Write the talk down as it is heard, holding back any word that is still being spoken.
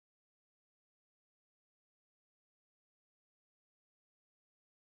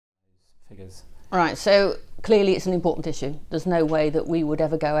figures? Right, so clearly it's an important issue. There's no way that we would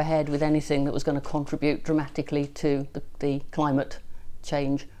ever go ahead with anything that was going to contribute dramatically to the climate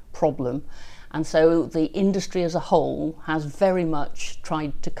change problem. And so the industry as a whole has very much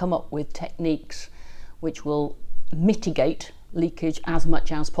tried to come up with techniques which will mitigate leakage as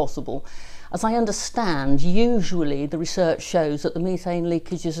much as possible. As I understand, usually the research shows that the methane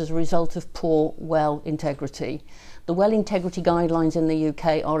leakage is as a result of poor well integrity. The well integrity guidelines in the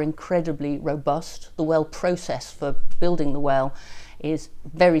UK are incredibly robust. The well process for building the well is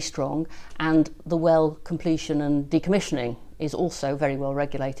very strong, and the well completion and decommissioning is also very well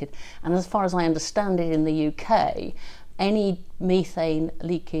regulated. And as far as I understand it in the UK, any methane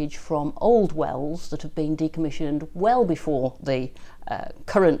leakage from old wells that have been decommissioned well before the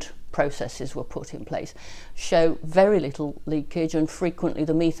current processes were put in place show very little leakage, and frequently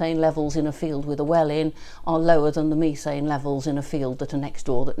the methane levels in a field with a well in are lower than the methane levels in a field that are next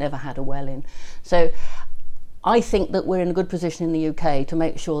door that never had a well in. So I think that we're in a good position in the UK to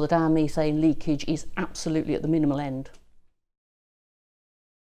make sure that our methane leakage is absolutely at the minimal end.